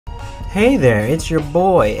Hey there, it's your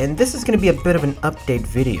boy, and this is going to be a bit of an update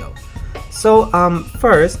video. So,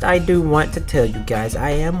 first, I do want to tell you guys I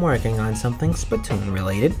am working on something Splatoon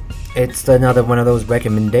related. It's another one of those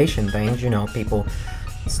recommendation things, you know, people,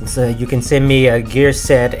 so you can send me a gear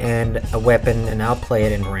set and a weapon, and I'll play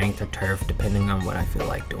it in ranked or turf, depending on what I feel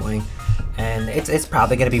like doing. And it's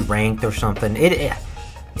probably going to be ranked or something.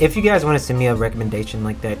 If you guys want to send me a recommendation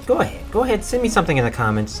like that, go ahead, send me something in the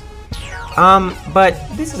comments. But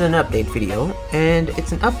this is an update video, and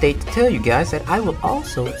it's an update to tell you guys that I will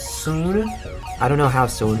also soon, I don't know how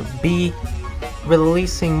soon, be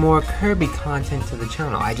releasing more Kirby content to the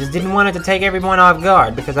channel. I just didn't want it to take everyone off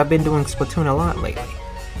guard because I've been doing Splatoon a lot lately.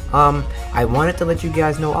 I wanted to let you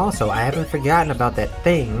guys know also, I haven't forgotten about that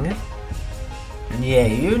thing. Yeah,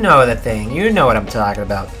 you know the thing, you know what I'm talking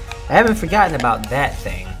about. I haven't forgotten about that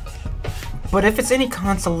thing. But if it's any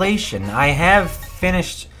consolation, I have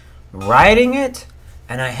finished writing it,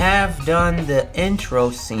 and I have done the intro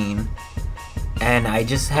scene, and I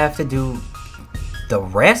just have to do the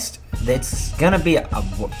rest. It's gonna be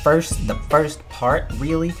the first part,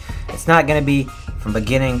 really. It's not gonna be from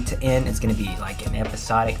beginning to end. It's gonna be like an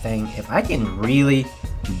episodic thing. If I can really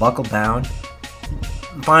buckle down,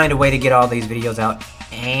 find a way to get all these videos out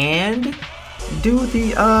and do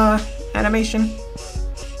the animation,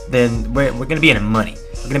 then we're gonna be in the money.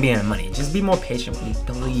 We're gonna be in the money. Just be more patient with me,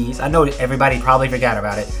 please. I know everybody probably forgot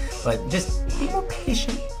about it, but just be more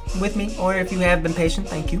patient with me. Or if you have been patient,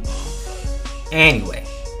 thank you. Anyway,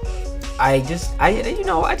 I just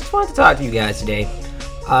wanted to talk to you guys today.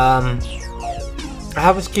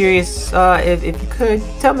 I was curious if you could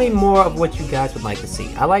tell me more of what you guys would like to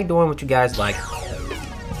see. I like doing what you guys like.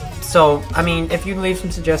 So, I mean, if you leave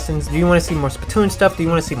some suggestions, do you want to see more Splatoon stuff? Do you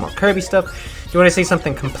want to see more Kirby stuff? Do you want to see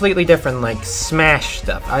something completely different, like Smash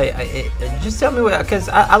stuff? Just tell me, because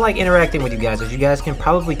I like interacting with you guys. As you guys can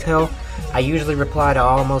probably tell, I usually reply to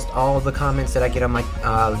almost all of the comments that I get on my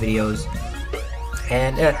videos.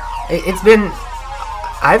 And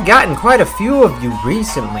I've gotten quite a few of you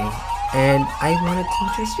recently, and I wanted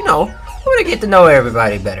to just, I want to get to know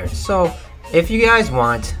everybody better. So, if you guys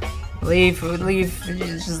want,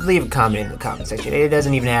 just leave a comment in the comment section. It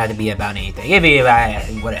doesn't even have to be about anything. It can be about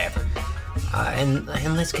whatever. And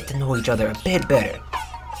let's get to know each other a bit better.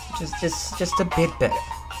 Just a bit better.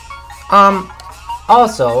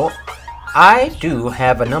 Also, I do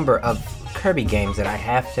have a number of Kirby games that I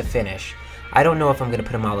have to finish. I don't know if I'm gonna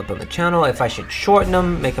put them all up on the channel, if I should shorten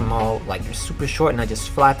them, make them all like super short and I just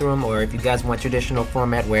fly through them, or if you guys want traditional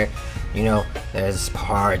format where, there's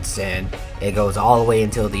parts and it goes all the way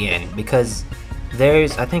until the end. Because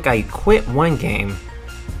I think I quit one game,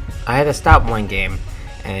 I had to stop one game,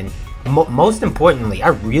 and most importantly, I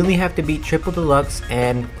really have to beat Triple Deluxe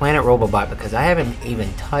and Planet Robobot because I haven't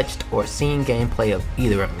even touched or seen gameplay of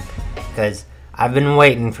either of them because I've been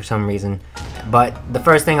waiting for some reason. But the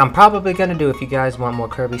first thing I'm probably gonna do, if you guys want more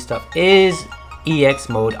Kirby stuff, is EX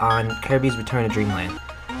mode on Kirby's Return to Dreamland,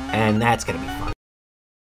 and that's gonna be fun.